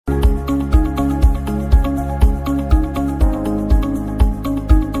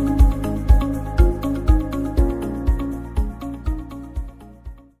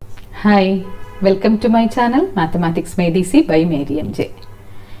Hi, welcome to my channel Mathematics Made Easy by Mary MJ.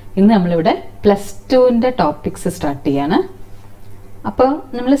 ഇന്ന് നമ്മൾ ഇവിടെ +2 ന്റെ ടോപ്പിക്സ് സ്റ്റാർട്ട് ചെയ്യാണ്. അപ്പോൾ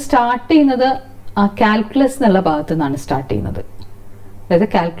നമ്മൾ സ്റ്റാർട്ട് ചെയ്യുന്നത് കാൽക്കുലസ് എന്നുള്ള ഭാഗത്തു നിന്നാണ് സ്റ്റാർട്ട് ചെയ്യുന്നത്. അതായത്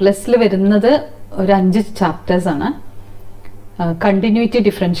കാൽക്കുലസിൽ വരുന്നത് ഒരു 5 ചാപ്റ്റേഴ്സ് ആണ്. കണ്ടിന്യൂറ്റി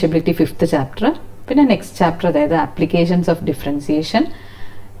ഡിഫറൻഷ്യബിലിറ്റി 5th ചാപ്റ്റർ, പിന്നെ നെക്സ്റ്റ് ചാപ്റ്റർ അതായത് ആപ്ലിക്കേഷൻസ് ഓഫ് ഡിഫറൻസിയേഷൻ,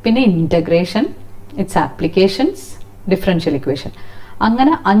 പിന്നെ integration, its applications, differential equation.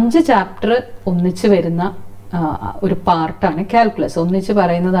 അങ്ങനെ 5 ചാപ്റ്റർ ഒന്നിച്ച് വരുന്ന ഒരു പാർട്ടാണ് കാൽക്കുലസ്. ഒന്നിച്ച്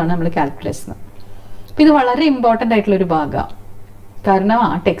പറയുന്നതാണ് നമ്മൾ കാൽക്കുലസ് എന്ന്. അപ്പം ഇത് വളരെ ഇമ്പോർട്ടൻ്റ് ആയിട്ടുള്ള ഒരു ഭാഗമാണ്. കാരണം ആ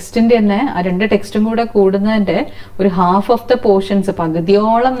ടെക്സ്റ്റിൻ്റെ തന്നെ ആ 2 ടെക്സ്റ്റും കൂടെ കൂടുന്നതിൻ്റെ ഒരു ഹാഫ് ഓഫ് ദ പോർഷൻസ്,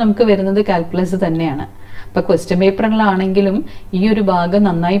 പകുതിയോളം നമുക്ക് വരുന്നത് കാൽക്കുലസ് തന്നെയാണ്. ഇപ്പം ക്വസ്റ്റ്യൻ പേപ്പറുകളാണെങ്കിലും ഈ ഒരു ഭാഗം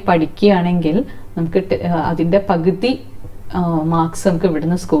നന്നായി പഠിക്കുകയാണെങ്കിൽ നമുക്ക് അതിൻ്റെ പകുതി മാർക്സ് നമുക്ക്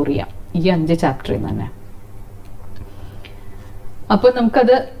ഇവിടുന്ന് സ്കോർ ചെയ്യാം, ഈ 5 ചാപ്റ്ററിൽ നിന്ന് തന്നെ. അപ്പോൾ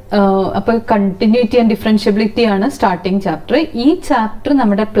നമുക്കത് അപ്പോൾ കണ്ടിന്യൂറ്റി ആൻഡ് ഡിഫറൻഷ്യബിലിറ്റി ആണ് സ്റ്റാർട്ടിങ് ചാപ്റ്റർ. ഈ ചാപ്റ്റർ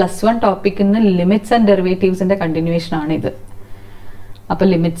നമ്മുടെ +1 ടോപ്പിക്കിൽ നിന്ന് ലിമിറ്റ്സ് ആൻഡ് ഡെറിവേറ്റീവ്സിന്റെ കണ്ടിന്യൂവേഷൻ ആണ് ഇത്. അപ്പോൾ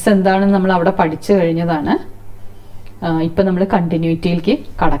ലിമിറ്റ്സ് എന്താണെന്ന് നമ്മൾ അവിടെ പഠിച്ചു കഴിഞ്ഞതാണ്. ഇപ്പം നമ്മൾ കണ്ടിന്യൂറ്റിയിലേക്ക്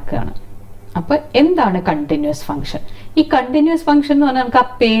കടക്കുകയാണ്. അപ്പോൾ എന്താണ് കണ്ടിന്യൂസ് ഫംഗ്ഷൻ? ഈ കണ്ടിന്യൂസ് ഫംഗ്ഷൻ എന്ന് പറഞ്ഞാൽ നമുക്ക് ആ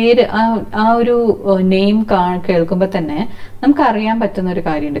പേര്, ആ ഒരു നെയിം കേൾക്കുമ്പോൾ തന്നെ നമുക്ക് അറിയാൻ പറ്റുന്ന ഒരു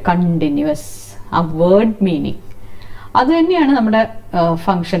കാര്യമുണ്ട്. കണ്ടിന്യൂസ്, ആ വേർഡ് മീനിങ് അത് തന്നെയാണ് നമ്മുടെ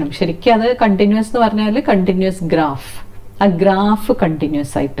ഫംഗ്ഷനും. ശരിക്കും അത് കണ്ടിന്യൂസ് എന്ന് പറഞ്ഞാൽ കണ്ടിന്യൂസ് ഗ്രാഫ്, ആ ഗ്രാഫ്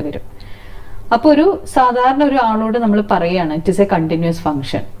കണ്ടിന്യൂസ് ആയിട്ട് വരും. അപ്പോൾ ഒരു സാധാരണ ഒരു ആളോട് നമ്മൾ പറയുകയാണ് it is A continuous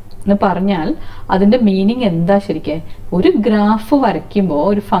function എന്ന് പറഞ്ഞാൽ അതിൻ്റെ മീനിങ് എന്താ? ശരിക്കും ഒരു ഗ്രാഫ് വരയ്ക്കുമ്പോൾ,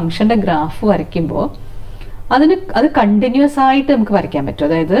 ഒരു ഫംഗ്ഷന്റെ ഗ്രാഫ് വരയ്ക്കുമ്പോൾ അത് കണ്ടിന്യൂസ് ആയിട്ട് നമുക്ക് വരയ്ക്കാൻ പറ്റും.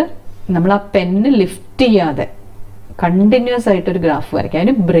 അതായത് നമ്മൾ ആ പെന്ന് ലിഫ്റ്റ് ചെയ്യാതെ കണ്ടിന്യൂസ് ആയിട്ട് ഒരു ഗ്രാഫ് വരയ്ക്കാം.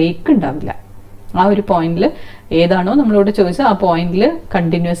 അതിന് ബ്രേക്ക് ഉണ്ടാവില്ല. ആ ഒരു പോയിന്റിൽ ഏതാണോ നമ്മളോട് ചോദിച്ചാൽ ആ പോയിന്റിൽ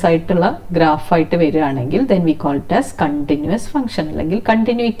കണ്ടിന്യൂസ് ആയിട്ടുള്ള ഗ്രാഫായിട്ട് വരികയാണെങ്കിൽ then we call it as continuous function, അല്ലെങ്കിൽ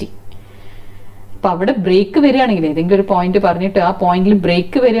കണ്ടിന്യൂറ്റി. അപ്പൊ അവിടെ ബ്രേക്ക് വരികയാണെങ്കിൽ, ഏതെങ്കിലും ഒരു പോയിന്റ് പറഞ്ഞിട്ട് ആ പോയിന്റിൽ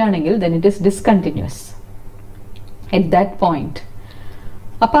ബ്രേക്ക് വരികയാണെങ്കിൽ then it is discontinuous at that point.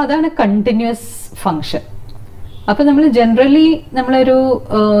 അപ്പൊ അതാണ് കണ്ടിന്യൂസ് ഫംഗ്ഷൻ. അപ്പൊ നമ്മൾ ജനറലി നമ്മളൊരു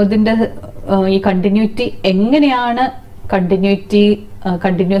ഇതിന്റെ ഈ കണ്ടിന്യൂറ്റി എങ്ങനെയാണ്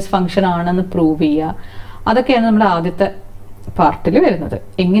കണ്ടിന്യൂസ് ഫംഗ്ഷൻ ആണെന്ന് പ്രൂവ് ചെയ്യുക, അതൊക്കെയാണ് നമ്മുടെ ആദ്യത്തെ പാർട്ടിൽ വരുന്നത്.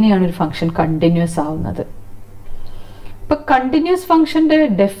 എങ്ങനെയാണ് ഒരു ഫംഗ്ഷൻ കണ്ടിന്യൂസ് ആവുന്നത്? ഇപ്പൊ കണ്ടിന്യൂസ് ഫംഗ്ഷന്റെ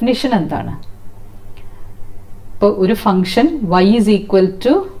ഡെഫിനിഷൻ എന്താണ്? ഇപ്പൊ ഒരു function y is equal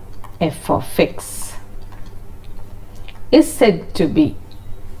to f of x is said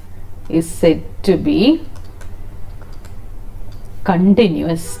to be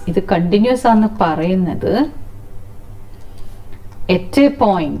continuous. ഇത് കണ്ടിന്യൂസ് ആണെന്ന് പറയുന്നത് at a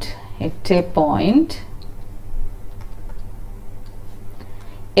point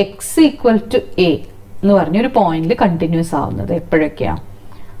x equal to a എന്ന് പറഞ്ഞൊരു പോയിന്റിൽ കണ്ടിന്യൂസ് ആവുന്നത് എപ്പോഴൊക്കെയാ?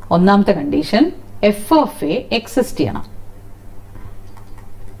 ഒന്നാമത്തെ condition, F of A exist ചെയ്യണം.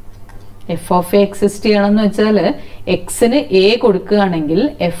 എഫ് ഓഫ് എ എക്സിസ്റ്റ് ചെയ്യണം എന്ന് വെച്ചാൽ എക്സിന് എ കൊടുക്കുകയാണെങ്കിൽ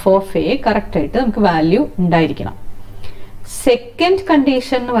എഫ് ഓഫ് എ കറക്റ്റ് ആയിട്ട് നമുക്ക് വാല്യൂ ഉണ്ടായിരിക്കണം. സെക്കൻഡ്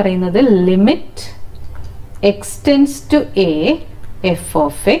കണ്ടീഷൻ എന്ന് പറയുന്നത് limit x tends to A F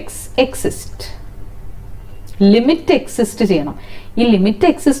of X exist. Limit exist ചെയ്യണം. ഈ ലിമിറ്റ്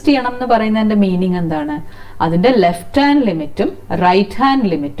എക്സിസ്റ്റ് ചെയ്യണം എന്ന് പറയുന്നതിന്റെ മീനിങ് എന്താണ്? അതിന്റെ ലെഫ്റ്റ് ഹാൻഡ് ലിമിറ്റും റൈറ്റ് ഹാൻഡ്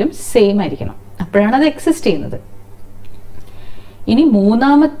ലിമിറ്റും സെയിം ആയിരിക്കണം, അപ്പോഴാണ് അത് എക്സിസ്റ്റ് ചെയ്യുന്നത്. ഇനി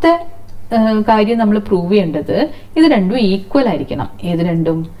മൂന്നാമത്തെ കാര്യം നമ്മൾ പ്രൂവ് ചെയ്യേണ്ടത് ഇത് രണ്ടും ഈക്വൽ ആയിരിക്കണം. ഏത്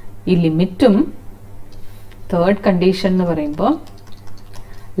രണ്ടും? ഈ ലിമിറ്റും. തേർഡ് കണ്ടീഷൻ എന്ന് പറയുമ്പോൾ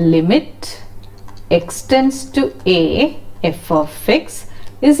limit x tends to A F of X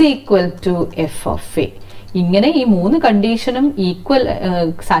is equal to F of A. ഇങ്ങനെ ഈ 3 കണ്ടീഷനും ഈക്വൽ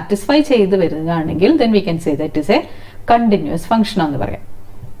സാറ്റിസ്ഫൈ ചെയ്ത് വരികയാണെങ്കിൽ then we can say that is A continuous function എന്ന് പറയാം.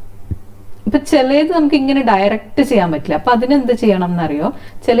 ഇപ്പൊ ചിലത് നമുക്ക് ഇങ്ങനെ ഡയറക്റ്റ് ചെയ്യാൻ പറ്റില്ല. അപ്പൊ അതിനെന്ത് ചെയ്യണം എന്നറിയോ?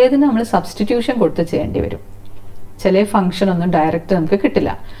 ചിലതിന് നമ്മൾ സബ്സ്റ്റിറ്റ്യൂഷൻ കൊടുത്ത് ചെയ്യേണ്ടി വരും. ചില ഫംഗ്ഷൻ ഒന്നും ഡയറക്റ്റ് നമുക്ക്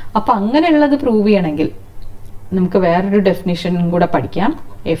കിട്ടില്ല. അപ്പൊ അങ്ങനെയുള്ളത് പ്രൂവ് ചെയ്യണമെങ്കിൽ നമുക്ക് വേറൊരു ഡെഫിനിഷനും കൂടെ പഠിക്കാം.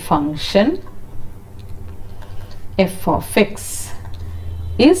 A function f of x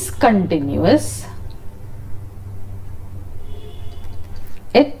is continuous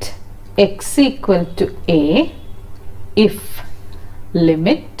at x equal to a if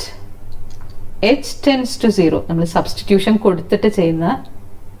limit h tends to 0. നമ്മൾ സബ്സ്റ്റിറ്റ്യൂഷൻ കൊടുത്തിട്ട് ചെയ്യുന്ന,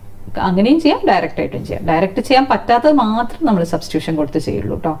 അങ്ങനെയും ചെയ്യാം ഡയറക്റ്റ് ആയിട്ടും ചെയ്യാം. ഡയറക്റ്റ് ചെയ്യാൻ പറ്റാത്തത് മാത്രം നമ്മൾ സബ്സ്റ്റിറ്റ്യൂഷൻ കൊടുത്ത്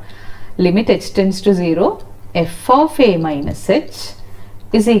ചെയ്യുള്ളൂ കേട്ടോ. Limit h tends to 0 f of a minus h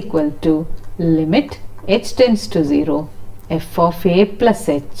is equal to limit h tends to 0 f of a plus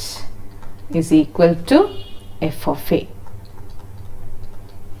h is equal to f of a.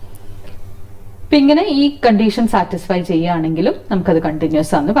 അപ്പം ഇങ്ങനെ ഈ കണ്ടീഷൻ സാറ്റിസ്ഫൈ ചെയ്യുകയാണെങ്കിലും നമുക്കത്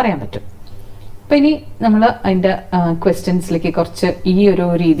കണ്ടിന്യൂസ് ആണെന്ന് പറയാൻ പറ്റും. അപ്പം ഇനി നമ്മൾ അതിൻ്റെ ക്വസ്റ്റ്യൻസിലേക്ക് കുറച്ച് ഈ ഒരു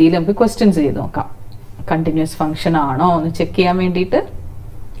രീതിയിൽ നമുക്ക് ക്വസ്റ്റ്യൻസ് ചെയ്ത് നോക്കാം. കണ്ടിന്യൂസ് ഫംഗ്ഷൻ ആണോ എന്ന് ചെക്ക് ചെയ്യാൻ വേണ്ടിയിട്ട്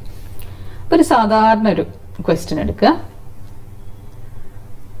ഒരു സാധാരണ ഒരു ക്വസ്റ്റ്യൻ എടുക്കുക.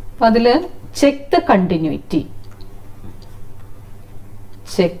 അപ്പം അതിൽ ചെക്ക് ദ കണ്ടിന്യൂറ്റി,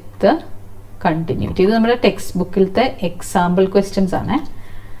 ഇത് നമ്മുടെ ടെക്സ്റ്റ് ബുക്കിലത്തെ എക്സാമ്പിൾ ക്വസ്റ്റ്യൻസ് ആണ്.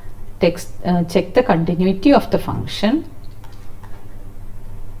 check the continuity of the function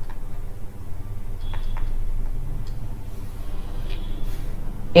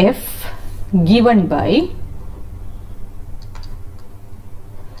f given by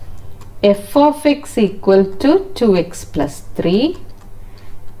f of x equal to 2x plus 3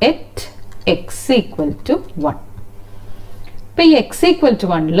 at x equal to 1. ഇപ്പോൾ ഈ x equal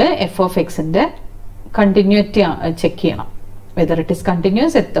to 1 f of x ന്റെ continuity check ചെയ്യണം. Whether it is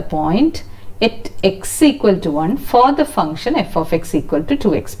continuous at the point at x equal to 1 for the function f of x equal to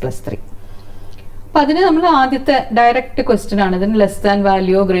 2x plus 3. അപ്പം അതിന് നമ്മൾ ആദ്യത്തെ direct question ആണ്. ഇതിന് less than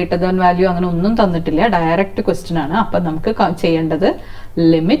value greater than value അങ്ങനെ ഒന്നും തന്നിട്ടില്ല, ഡയറക്റ്റ് ക്വസ്റ്റ്യൻ ആണ്. അപ്പം നമുക്ക് ചെയ്യേണ്ടത്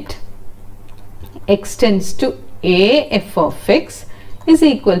limit x tends to A F of X is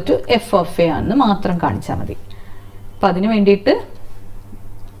equal to F of A ആണെന്ന് മാത്രം കാണിച്ചാൽ മതി. അപ്പം അതിന് വേണ്ടിയിട്ട്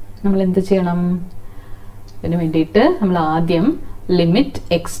നമ്മൾ എന്ത് ചെയ്യണം? അതിന് വേണ്ടിയിട്ട് നമ്മൾ ആദ്യം limit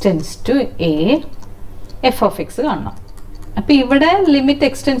x tends to A F of X കാണണം. അപ്പം ഇവിടെ ലിമിറ്റ്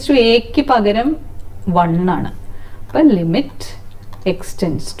എക്സ് ടെൻസ് ടു എക്ക് പകരം 1 ആണ്. അപ്പം limit x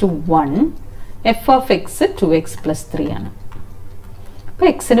tends to 1 F of X 2x plus 3 ആണ്. അപ്പം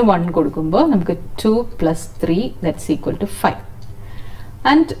എക്സിന് 1 കൊടുക്കുമ്പോൾ നമുക്ക് 2 plus 3 that's equal to 5.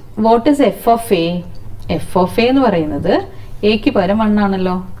 And what is F of A? F of A എന്ന് പറയുന്നത് എക്ക് പകരം 1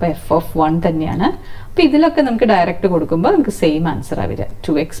 ആണല്ലോ. അപ്പം എഫ് ഓഫ് 1 തന്നെയാണ്. അപ്പം ഇതിലൊക്കെ നമുക്ക് ഡയറക്റ്റ് കൊടുക്കുമ്പോൾ നമുക്ക് സെയിം ആൻസർ ആ വരിക.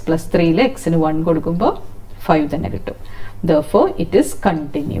 2x പ്ലസ് 3 എക്സിന് 1 കൊടുക്കുമ്പോൾ 5 തന്നെ കിട്ടും. Therefore it is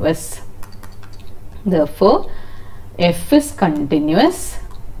continuous. Therefore f is continuous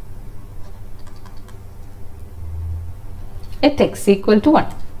at x equal to 1.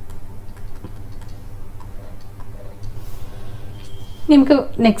 നമുക്ക്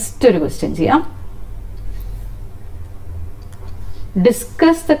നെക്സ്റ്റ് ഒരു ക്വസ്റ്റ്യൻ ചെയ്യാം.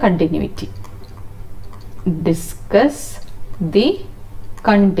 Discuss the continuity. Discuss the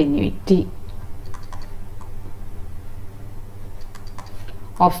continuity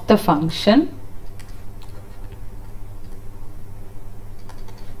of the function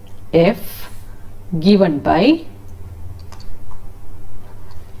f given by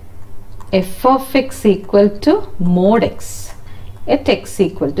f of x equal to mod x at x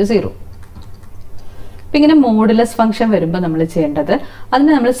equal to 0. അപ്പം ഇങ്ങനെ modulus function വരുമ്പോൾ നമ്മൾ ചെയ്യേണ്ടത്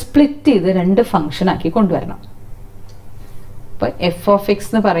അതിനെ നമ്മൾ സ്പ്ലിറ്റ് ചെയ്ത് 2 ഫംഗ്ഷൻ ആക്കി കൊണ്ടുവരണം. അപ്പോൾ എഫ് ഓഫ് എക്സ്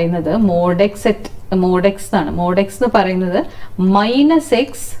എന്ന് പറയുന്നത് മോഡ് എക്സ് എന്നാണ്. മോഡ് എക്സ് എന്ന് പറയുന്നത് minus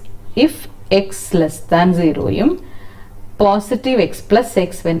X if X less than 0യും positive X plus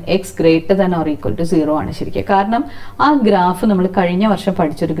X when X greater than or equal to 0 ആണ് ശരിക്കും. കാരണം ആ ഗ്രാഫ് നമ്മൾ കഴിഞ്ഞ വർഷം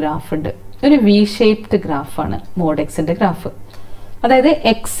പഠിച്ചൊരു ഗ്രാഫ് ഉണ്ട്, ഒരു വി ഷേപ്ഡ് ഗ്രാഫാണ് മോഡ് എക്സിന്റെ ഗ്രാഫ്. അതായത്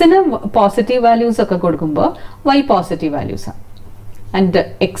എക്സിന് പോസിറ്റീവ് വാല്യൂസ് ഒക്കെ കൊടുക്കുമ്പോൾ വൈ പോസിറ്റീവ് വാല്യൂസ് ആണ്, ആൻഡ്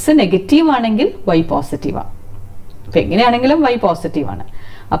എക്സ് നെഗറ്റീവ് ആണെങ്കിൽ വൈ പോസിറ്റീവ് ആണ്. അപ്പൊ എങ്ങനെയാണെങ്കിലും വൈ പോസിറ്റീവ് ആണ്.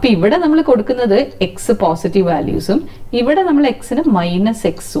 അപ്പൊ ഇവിടെ നമ്മൾ കൊടുക്കുന്നത് എക്സ് പോസിറ്റീവ് വാല്യൂസും ഇവിടെ നമ്മൾ എക്സിന് മൈനസ്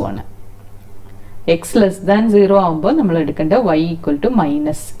എക്സും ആണ്. എക്സ് ലെസ് ദാൻ 0 ആവുമ്പോൾ നമ്മൾ എടുക്കേണ്ട Y equal to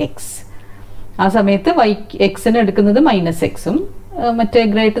minus X. ആ സമയത്ത് വൈ എക്സിന് എടുക്കുന്നത് മൈനസ് എക്സും മറ്റേ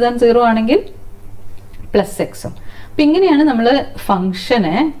ഗ്രേറ്റർ ദാൻ 0 ആണെങ്കിൽ പ്ലസ് എക്സും. അപ്പം ഇങ്ങനെയാണ് നമ്മൾ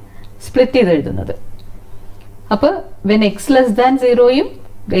ഫംഗ്ഷനെ സ്പ്ലിറ്റ് ചെയ്ത് എഴുതുന്നത്. അപ്പോൾ when X less than 0യും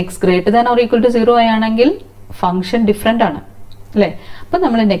X greater than or equal to 0 ആണെങ്കിൽ ഫംഗ്ഷൻ ഡിഫറെൻ്റ് ആണ് അല്ലേ. അപ്പം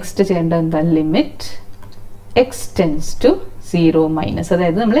നമ്മൾ നെക്സ്റ്റ് ചെയ്യേണ്ടത് എന്താ? Limit x tends to 0 minus,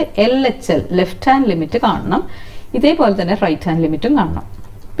 അതായത് നമ്മൾ LHL ലെഫ്റ്റ് ഹാൻഡ് ലിമിറ്റ് കാണണം, ഇതേപോലെ തന്നെ റൈറ്റ് ഹാൻഡ് ലിമിറ്റും കാണണം.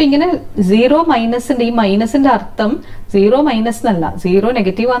 അപ്പം ഇങ്ങനെ 0 മൈനസിൻ്റെ ഈ മൈനസിൻ്റെ അർത്ഥം 0 മൈനസ് എന്നല്ല, 0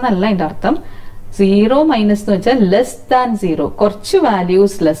 നെഗറ്റീവ് ആണെന്നല്ല അതിൻ്റെ അർത്ഥം. 0 മൈനസ് എന്ന് വെച്ചാൽ ലെസ് ദാൻ 0, കുറച്ച്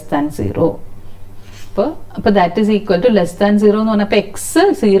വാല്യൂസ് ലെസ് ദാൻ 0. അപ്പോൾ that is equal two less than 0 എന്ന് പറഞ്ഞാൽ അപ്പോൾ എക്സ്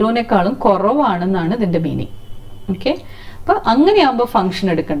 0നേക്കാളും കുറവാണെന്നാണ് ഇതിൻ്റെ മീനിങ്. ഓക്കെ, അപ്പോൾ അങ്ങനെയാകുമ്പോൾ ഫംഗ്ഷൻ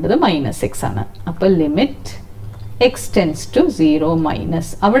എടുക്കേണ്ടത് മൈനസ് എക്സ് ആണ്. അപ്പോൾ limit x tends to 0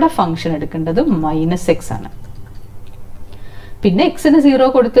 minus, അവിടെ ഫംഗ്ഷൻ എടുക്കേണ്ടത് മൈനസ് എക്സ് ആണ്. പിന്നെ എക്സിന് 0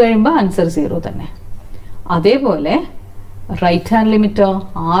 കൊടുത്തു കഴിയുമ്പോൾ ആൻസർ 0 തന്നെ. അതേപോലെ റൈറ്റ് ഹാൻഡ് ലിമിറ്റോ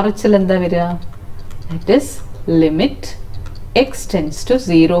RHL എന്താ വരിക? That is limit x tends to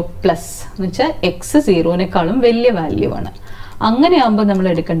 0 plus എന്ന് വെച്ചാൽ എക്സ് 0നേക്കാളും വലിയ വാല്യൂ ആണ്. അങ്ങനെയാകുമ്പോൾ നമ്മൾ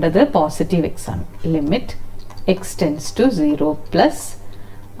എടുക്കേണ്ടത് പോസിറ്റീവ് എക്സ് ആണ്. Limit x tends to 0 plus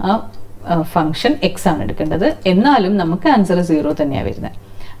function X ആണ് എടുക്കേണ്ടത്. എന്നാലും നമുക്ക് ആൻസർ 0 തന്നെയാണ് വരുന്നത്.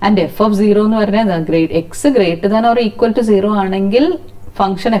 ആൻഡ് എഫ് ഓഫ് 0 എന്ന് പറഞ്ഞാൽ X greater than or equal to 0 ആണെങ്കിൽ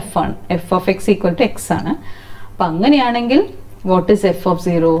ഫംഗ്ഷൻ എഫ് ആണ്, F of X equal to X ആണ്. അപ്പം അങ്ങനെയാണെങ്കിൽ what is F of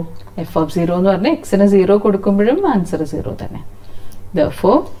 0? F of 0 എന്ന് പറഞ്ഞാൽ എക്സിന് 0 കൊടുക്കുമ്പോഴും ആൻസർ 0 തന്നെ.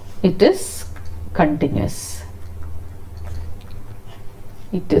 Therefore it is continuous.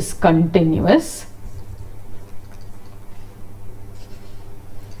 It is continuous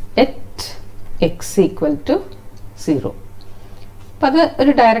at x equal to 0. അപ്പം അത്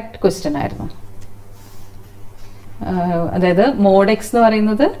ഒരു ഡയറക്റ്റ് ക്വസ്റ്റ്യൻ ആയിരുന്നു. അതായത് മോഡ് എക്സ് എന്ന്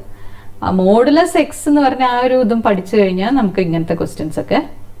പറയുന്നത് മോഡുലസ് എക്സ് എന്ന് പറഞ്ഞ ആ ഒരു ഇതും പഠിച്ചു കഴിഞ്ഞാൽ നമുക്ക് ഇങ്ങനത്തെ ക്വസ്റ്റ്യൻസ് ഒക്കെ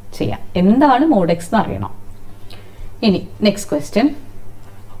ചെയ്യാം. എന്താണ് മോഡ് എക്സ് എന്ന് അറിയണം. ഇനി next question,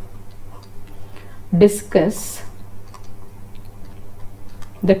 discuss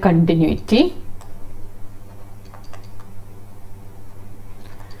the continuity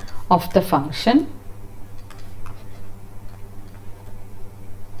of the function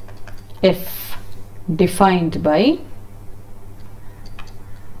f defined by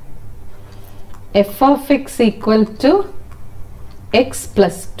f of x equal to x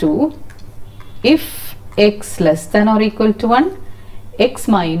plus 2 if x less than or equal to 1, x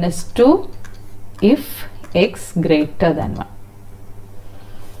minus 2 if x greater than 1.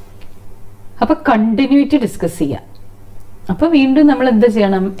 അപ്പോൾ continuity discuss ചെയ്യാം. അപ്പോൾ വീണ്ടും നമ്മൾ എന്ത്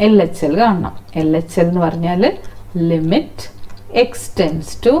ചെയ്യണം? LHL കാണണം. LHL എന്ന് പറഞ്ഞാൽ limit x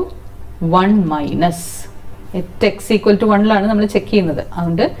tends to 1 minus X equal to 1ലാണ് നമ്മൾ ചെക്ക് ചെയ്യുന്നത്.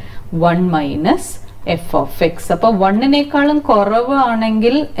 അതുകൊണ്ട് 1 മൈനസ് എഫ് ഓഫ് എക്സ്. അപ്പോൾ 1നേക്കാളും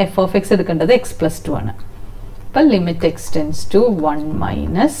കുറവാണെങ്കിൽ എഫ് ഓഫ് എക്സ് എടുക്കേണ്ടത് എക്സ് പ്ലസ് 2 ആണ്. അപ്പം limit x tends to 1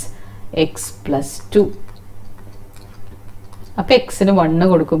 minus X plus 2. അപ്പം എക്സിന് 1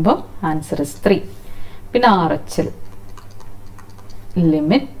 കൊടുക്കുമ്പോൾ ആൻസർ ഇസ് 3. പിന്നെ RHL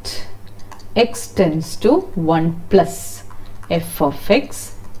limit x tends to 1 plus F of X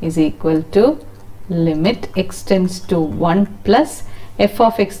is equal to limit x tends to 1 plus F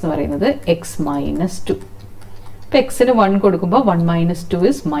of X എന്ന് പറയുന്നത് X minus 2. അപ്പം എക്സിന് 1 കൊടുക്കുമ്പോൾ 1 minus 2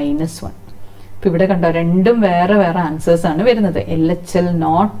 is -1. ഇപ്പം ഇവിടെ കണ്ടോ, രണ്ടും വേറെ വേറെ ആൻസേഴ്സ് ആണ് വരുന്നത്. LHL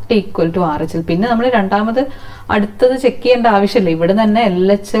not equal to RHL. പിന്നെ നമ്മൾ രണ്ടാമത് അടുത്തത് ചെക്ക് ചെയ്യേണ്ട ആവശ്യമില്ല. ഇവിടെ തന്നെ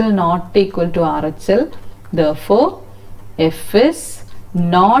LHL not equal to RHL. Therefore F is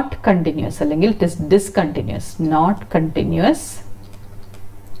not continuous അല്ലെങ്കിൽ it is discontinuous. Not continuous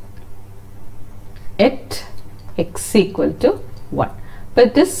at x equal to 1. But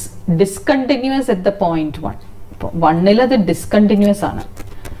it is discontinuous at the point 1. അപ്പോൾ 1ൽ അത് ഡിസ്കണ്ടിന്യൂസ് ആണ്.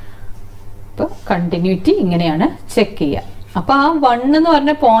 അപ്പോൾ കണ്ടിന്യൂറ്റി ഇങ്ങനെയാണ് ചെക്ക് ചെയ്യുക. അപ്പോൾ ആ 1 എന്ന്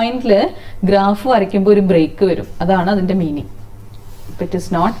പറഞ്ഞ പോയിന്റിൽ ഗ്രാഫ് വരയ്ക്കുമ്പോൾ ഒരു ബ്രേക്ക് വരും. അതാണ് അതിൻ്റെ meaning. It is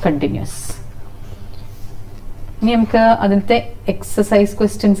not continuous. ഇനി നമുക്ക് അതിലത്തെ എക്സസൈസ്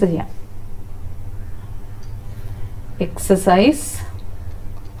ക്വസ്റ്റ്യൻസ് ചെയ്യാം. എക്സസൈസ്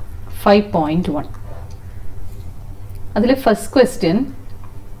 5.1. അതിൽ first question,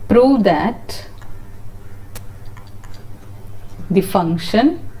 prove that the function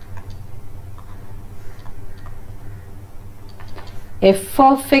f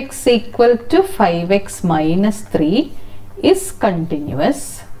of x equal to 5x minus 3 is continuous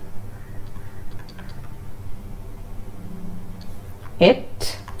at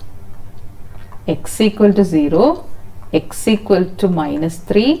x equal to 0, x equal to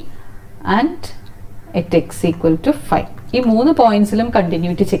 -3 and at x equal to 5. ഈ 3 പോയിന്റ്സിലും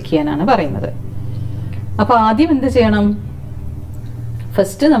continuity check ചെയ്യാനാണ് പറയുന്നത്. അപ്പോൾ ആദ്യം എന്ത് ചെയ്യണം?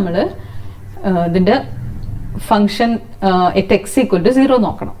 First നമ്മൾ ഇതിൻ്റെ function at x equal to 0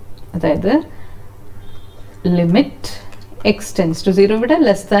 നോക്കണം. അതായത് ലിമിറ്റ് എക്സ് ടെൻസ് ടു 0. ഇവിടെ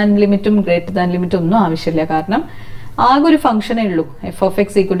ലെസ് ദാൻ ലിമിറ്റും ഗ്രേറ്റർ ദാൻ ലിമിറ്റും ഒന്നും ആവശ്യമില്ല. കാരണം ആകെ ഒരു ഫംഗ്ഷനേ ഉള്ളൂ, F of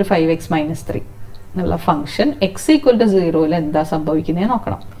X equal to 5x minus 3 എന്നുള്ള ഫംഗ്ഷൻ. എക്സ് ഈക്വൽ ടു 0ൽ എന്താ സംഭവിക്കുന്നത്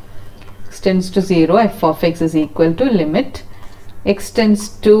നോക്കണം. X tends to 0 F of X is equal to limit x tends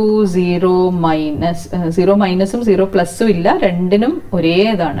to 0 minus 0 മൈനസും 0 പ്ലസും ഇല്ല, രണ്ടിനും ഒരേ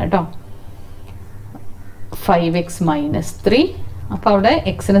ഇതാണ് കേട്ടോ, 5x minus 3. അപ്പോൾ അവിടെ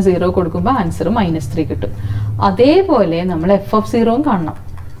എക്സിന് 0 കൊടുക്കുമ്പോൾ ആൻസർ -3 കിട്ടും. അതേപോലെ നമ്മൾ എഫ് ഓഫ് 0 കാണണം.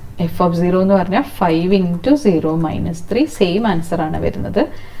 എഫ് ഓഫ് 0 എന്ന് പറഞ്ഞാൽ 5 into 0 minus 3 സെയിം ആൻസർ ആണ് വരുന്നത്.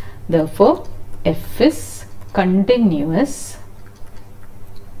 Therefore f is continuous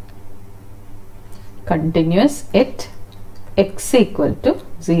at x equal to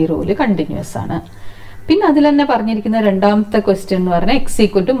 0ൽ continuous ആണ്. പിന്നെ അതിൽ തന്നെ പറഞ്ഞിരിക്കുന്ന രണ്ടാമത്തെ ക്വസ്റ്റ്യൻ എന്ന് പറഞ്ഞാൽ x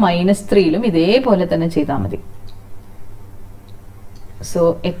equal to -3ലും ഇതേപോലെ തന്നെ ചെയ്താൽ മതി. So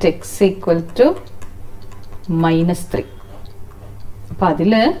at x equal to -3. അപ്പം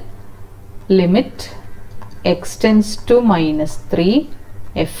അതിൽ limit x tense to -3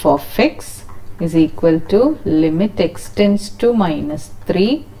 f of x is equal to limit x tends to minus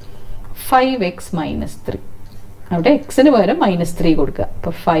 3 5x minus 3. അവിടെ എക്സിന് പകരം മൈനസ് 3 കൊടുക്കുക.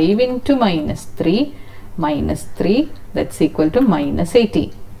 അപ്പോൾ 5 into minus 3 minus 3 that's equal to minus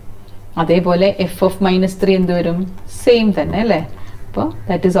 18. അതേപോലെ f of minus 3 എന്ത് വരും? സെയിം തന്നെ അല്ലേ? അപ്പോൾ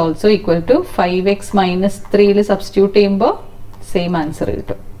that is also equal to 5x minus 3ൽ substitute ചെയ്യുമ്പോൾ സെയിം ആൻസർ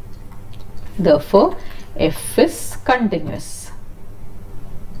കിട്ടും. Therefore f is continuous.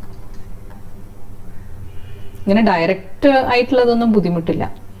 ഇങ്ങനെ ഡയറക്റ്റ് ആയിട്ടുള്ളതൊന്നും ബുദ്ധിമുട്ടില്ല.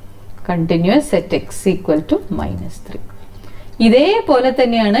 Continuous at x equal to minus 3. ഇതേപോലെ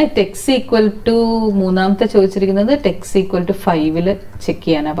തന്നെയാണ് x equal to മൂന്നാമത്തെ ചോദിച്ചിരിക്കുന്നത് x equal to 5ൽ ചെക്ക്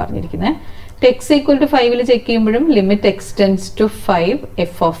ചെയ്യാനാണ് പറഞ്ഞിരിക്കുന്നത്. x equal to 5ൽ ചെക്ക് ചെയ്യുമ്പോഴും limit x tends to 5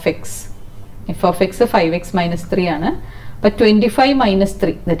 f of x 5x minus 3 ആണ്. അപ്പോൾ 25 minus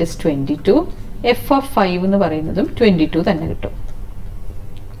 3 that is 22. f of 5 എന്ന് പറയുന്നതും 22 തന്നെ കിട്ടും.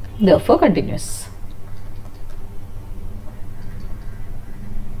 Therefore continuous.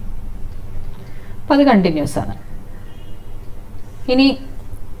 അപ്പോൾ അത് കണ്ടിന്യൂസ് ആണ്. ഇനി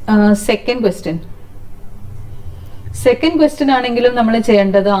സെക്കൻഡ് ക്വസ്റ്റ്യൻ ആണെങ്കിലും നമ്മൾ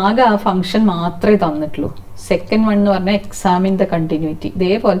ചെയ്യേണ്ടത് ആകെ ആ ഫംഗ്ഷൻ മാത്രമേ തന്നിട്ടുള്ളൂ. സെക്കൻഡ് വൺ എന്ന് പറഞ്ഞാൽ എക്സാമിൻ ദ കണ്ടിന്യൂറ്റി.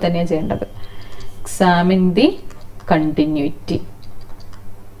 ഇതേപോലെ തന്നെയാണ് ചെയ്യേണ്ടത്. Examine the continuity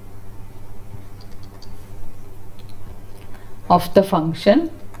of the function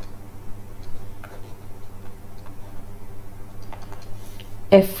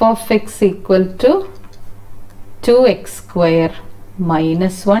f of x equal to 2x square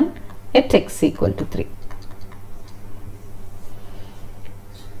minus 1 at x equal to 3.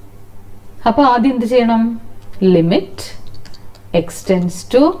 അപ്പോൾ ആദ്യം എന്ത് ചെയ്യണം? Limit x tends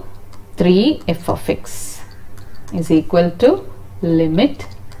to 3 f of x is equal to limit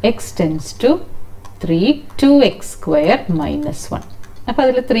x tends to 3 2x square minus 1. അപ്പോൾ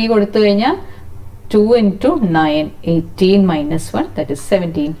അതിൽ 3 കൊടുത്തു കഴിഞ്ഞാൽ 2 into 9 18 minus 1 that is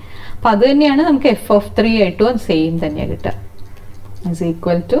 17. അപ്പോൾ അത് തന്നെയാണ് നമുക്ക് f of 3 ആയിട്ടും സെയിം തന്നെയാണ് കിട്ടുക. is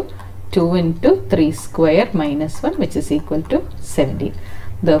equal to 2 into 3 square minus 1 which is equal to 17.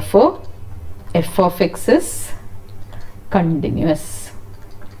 Therefore f of x is continuous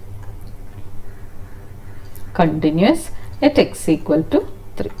at x equal to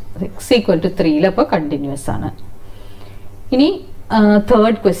 3. x equal to 3 അപ്പോൾ കണ്ടിന്യൂസ് ആണ്. ഇനി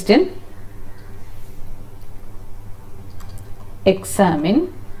third question, examine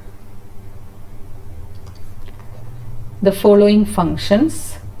the following functions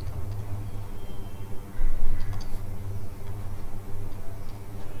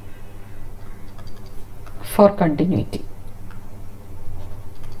for continuity.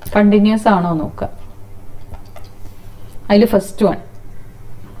 Continuous ആണോ നോക്കുക. അതിൽ first one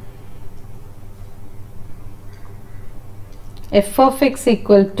f of x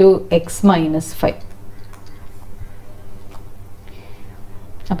equal to x minus 5.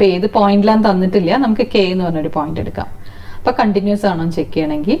 അപ്പോൾ ഏത് പോയിന്റിലാന്ന് തന്നിട്ടില്ല, നമുക്ക് k എന്ന് പറഞ്ഞൊരു പോയിന്റ് എടുക്കാം. അപ്പോൾ കണ്ടിന്യൂസ് ആണോ ചെക്ക്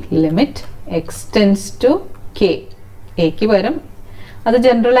ചെയ്യണമെങ്കിൽ limit x tends to k, എക്ക് പകരം അത്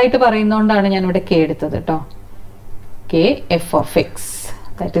ജനറൽ ആയിട്ട് പറയുന്നതുകൊണ്ടാണ് ഞാനിവിടെ k എടുത്തത് കേട്ടോ. k f of x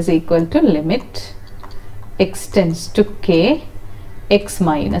that is equal to limit x tends to k x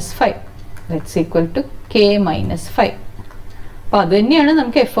minus 5 that's equal to k minus 5. അപ്പോൾ അത് തന്നെയാണ്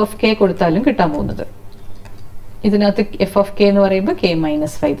നമുക്ക് f of k കൊടുത്താലും കിട്ടാൻ പോകുന്നത്. ഇതിനകത്ത് f of k എന്ന് പറയുമ്പോൾ k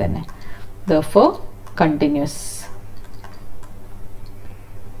minus 5 തന്നെ. Therefore continuous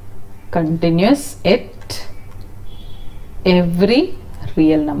at every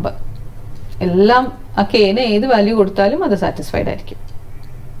real number. എല്ലാം ആ kന് ഏത് വാല്യൂ കൊടുത്താലും അത് സാറ്റിസ്ഫൈഡ് ആയിരിക്കും.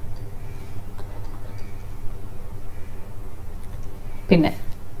 പിന്നെ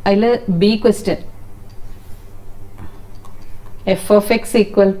അതിൽ B question f of x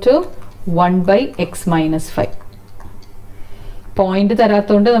equal to 1 by x minus 5. Point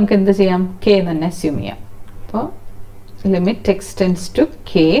തരാത്തതുകൊണ്ട് നമുക്ക് എന്ത് ചെയ്യാം? k തന്നെ അസ്യൂം ചെയ്യാം. അപ്പോൾ limit x tends to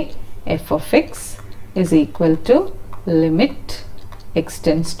k f of x is equal to limit x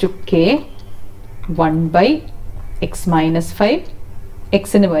tends to k 1 by x minus 5. x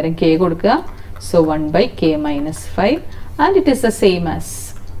ന് പകരം k കൊടുക്കുക. So 1 by k minus 5 and it is the same as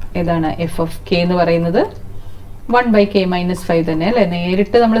ഏതാണ് f of k എന്ന് പറയുന്നത് 1 by k minus 5 തന്നെ അല്ലേ.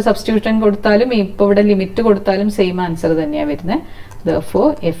 നേരിട്ട് നമ്മൾ സബ്സ്റ്റിറ്റ്യൂഷൻ കൊടുത്താലും ഇപ്പോൾ ഇവിടെ ലിമിറ്റ് കൊടുത്താലും സെയിം ആൻസർ തന്നെയാണ് വരുന്നത്. Therefore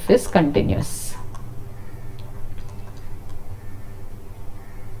f is continuous.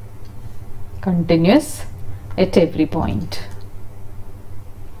 Continuous at every point.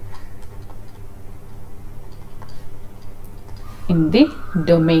 In the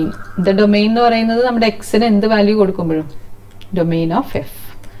domain. The domain എന്ന് പറയുന്നത് നമ്മുടെ x ന് എന്ത് value കൊടുക്കുമ്പോഴും domain of f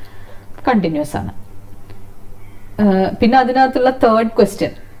continuous ആണ്. പിന്നെ അതിനകത്തുള്ള third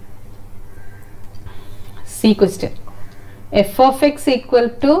question, C question, f of x equal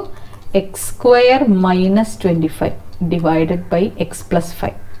to x square minus 25 divided by x plus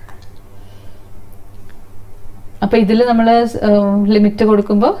 5. അപ്പോൾ ഇതിൽ നമ്മൾ ലിമിറ്റ്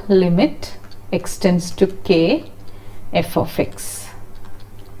കൊടുക്കുമ്പോൾ limit x tends to k f of x,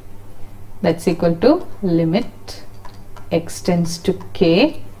 that's equal to limit x tends to k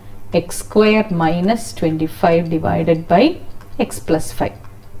x square minus 25 divided by x plus 5.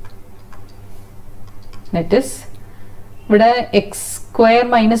 That is, ഇവിടെ x square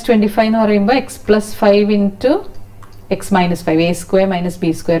minus 25 എന്ന് പറയുമ്പോൾ x plus 5 into x minus 5, a square minus b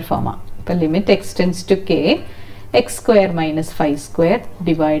square FOMAA. അപ്പോൾ limit x tends to k x square minus 5 square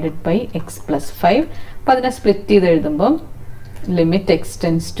divided by x plus 5. അപ്പോൾ അതിനെ split ചെയ്ത് എഴുതുമ്പോൾ limit x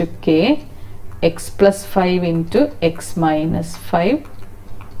tends to k x plus 5 into x minus 5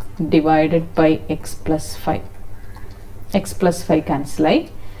 divided by x plus 5. x plus 5 cancel ആയി.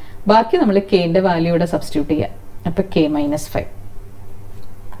 ബാക്കി നമ്മൾ kന്റെ value ഇവിടെ substitute ചെയ്യാം. അപ്പോൾ k minus 5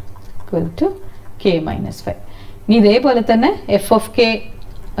 equal to k minus 5. ഇനി ഇതേപോലെ തന്നെ f of k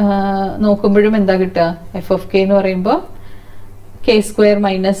നോക്കുമ്പോഴും എന്താ കിട്ടുക? f of k എന്ന് പറയുമ്പോൾ k square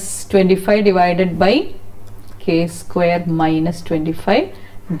minus 25 divided by k square minus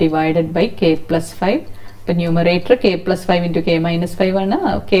 25 divided by k plus 5. അപ്പോൾ numerator k plus 5 into k minus 5 ആണ്.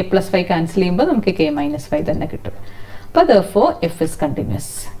 k plus 5 ക്യാൻസൽ ചെയ്യുമ്പോൾ നമുക്ക് k minus 5 തന്നെ കിട്ടും. അപ്പോൾ therefore f is continuous.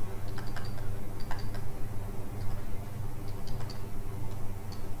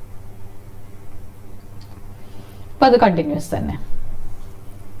 അപ്പോൾ അത് കണ്ടിന്യൂസ് തന്നെ.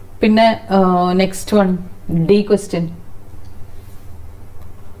 പിന്നെ next one D question.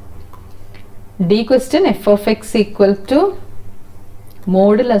 D question f of x equal to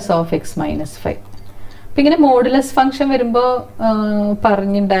modulus of x minus 5. അപ്പം ഇങ്ങനെ മോഡുലസ് ഫംഗ്ഷൻ വരുമ്പോൾ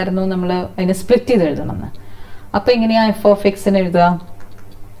പറഞ്ഞിട്ടുണ്ടായിരുന്നു നമ്മൾ അതിനെ സ്പ്ലിറ്റ് ചെയ്ത് എഴുതണമെന്ന്. അപ്പം എങ്ങനെയാ f of x എഴുതുക?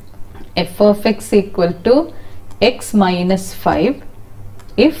 f of x equal to x minus 5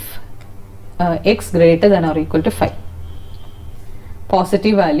 if x greater than or equal to 5.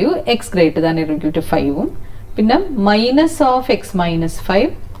 Positive value x greater than or equal to 5ഉം പിന്നെ minus of x minus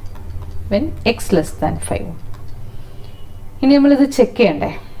 5 when x less than 5ഉം. ഇനി നമ്മളിത് check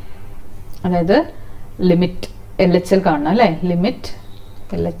ചെയ്യണ്ടേ? അതായത് limit LHL കാണണം അല്ലേ? Limit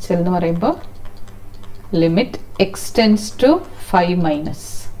LHL എന്ന് പറയുമ്പോൾ limit x tends to 5 minus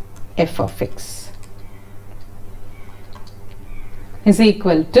f of x is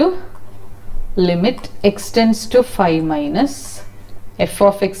equal to limit x tends to 5 minus f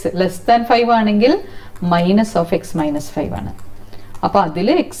of x less than 5 ആണെങ്കിൽ minus of x minus 5 ആണ്. അപ്പോൾ അതിൽ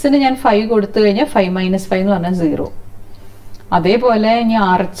എക്സിന് ഞാൻ 5 കൊടുത്തു കഴിഞ്ഞാൽ 5 minus 5 എന്ന് പറഞ്ഞാൽ 0. അതേപോലെ ഇനി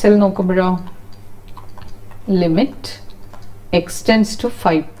RHL നോക്കുമ്പോഴോ limit x tends to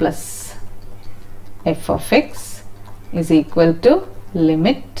 5 plus f of x is equal to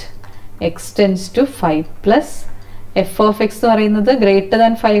limit x tends to 5 plus f of x എന്ന് പറയുന്നത് ഗ്രേറ്റർ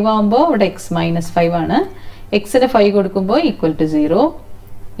ദാൻ 5 ആകുമ്പോൾ ഇവിടെ x minus 5 ആണ്. എക്സിന് 5 കൊടുക്കുമ്പോൾ ഈക്വൽ ടു 0.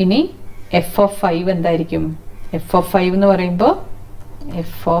 ഇനി f of 5 എന്തായിരിക്കും? f of 5 എന്ന് പറയുമ്പോൾ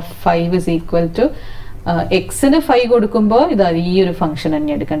f of 5 is equal to എക്സിന് 5 കൊടുക്കുമ്പോൾ ഇത് ഈ ഒരു ഫംഗ്ഷൻ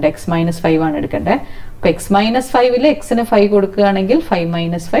തന്നെ എടുക്കണ്ടേ? x minus 5 ആണ് എടുക്കണ്ടേ. അപ്പോൾ x minus 5ൽ എക്സിന് 5 കൊടുക്കുകയാണെങ്കിൽ 5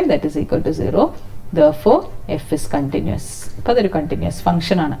 minus 5 that is equal to 0. Therefore f is continuous. അപ്പോൾ അതൊരു കണ്ടിന്യൂസ്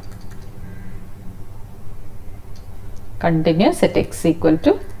ഫംഗ്ഷൻ ആണ്. Continuous at x equal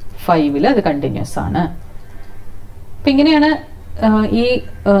to 5ൽ അത് കണ്ടിന്യൂസ് ആണ്. അപ്പം ഇങ്ങനെയാണ് ഈ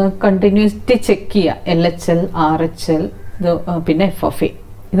കണ്ടിന്യൂറ്റി ചെക്ക് ചെയ്യുക. LHL, RHL, ഇത് പിന്നെ f of a,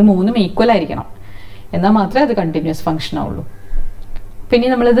 ഇത് മൂന്നും ഈക്വൽ ആയിരിക്കണം. എന്നാൽ മാത്രമേ അത് കണ്ടിന്യൂസ് ഫംഗ്ഷൻ ആവുള്ളൂ. പിന്നെ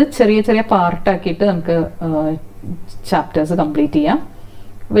നമ്മളിത് ചെറിയ ചെറിയ പാർട്ടാക്കിയിട്ട് നമുക്ക് ചാപ്റ്റേഴ്സ് കംപ്ലീറ്റ് ചെയ്യാം.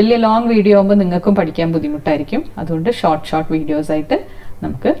 വലിയ ലോങ് വീഡിയോ ആകുമ്പോൾ നിങ്ങൾക്കും പഠിക്കാൻ ബുദ്ധിമുട്ടായിരിക്കും. അതുകൊണ്ട് ഷോർട്ട് വീഡിയോസ് ആയിട്ട്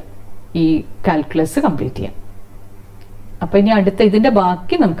നമുക്ക് ഈ കാൽക്കുലസ് കംപ്ലീറ്റ് ചെയ്യാം. അപ്പോൾ ഇനി ഇതിൻ്റെ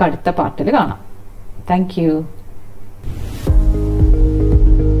ബാക്കി നമുക്ക് അടുത്ത പാർട്ടിൽ കാണാം. Thank you.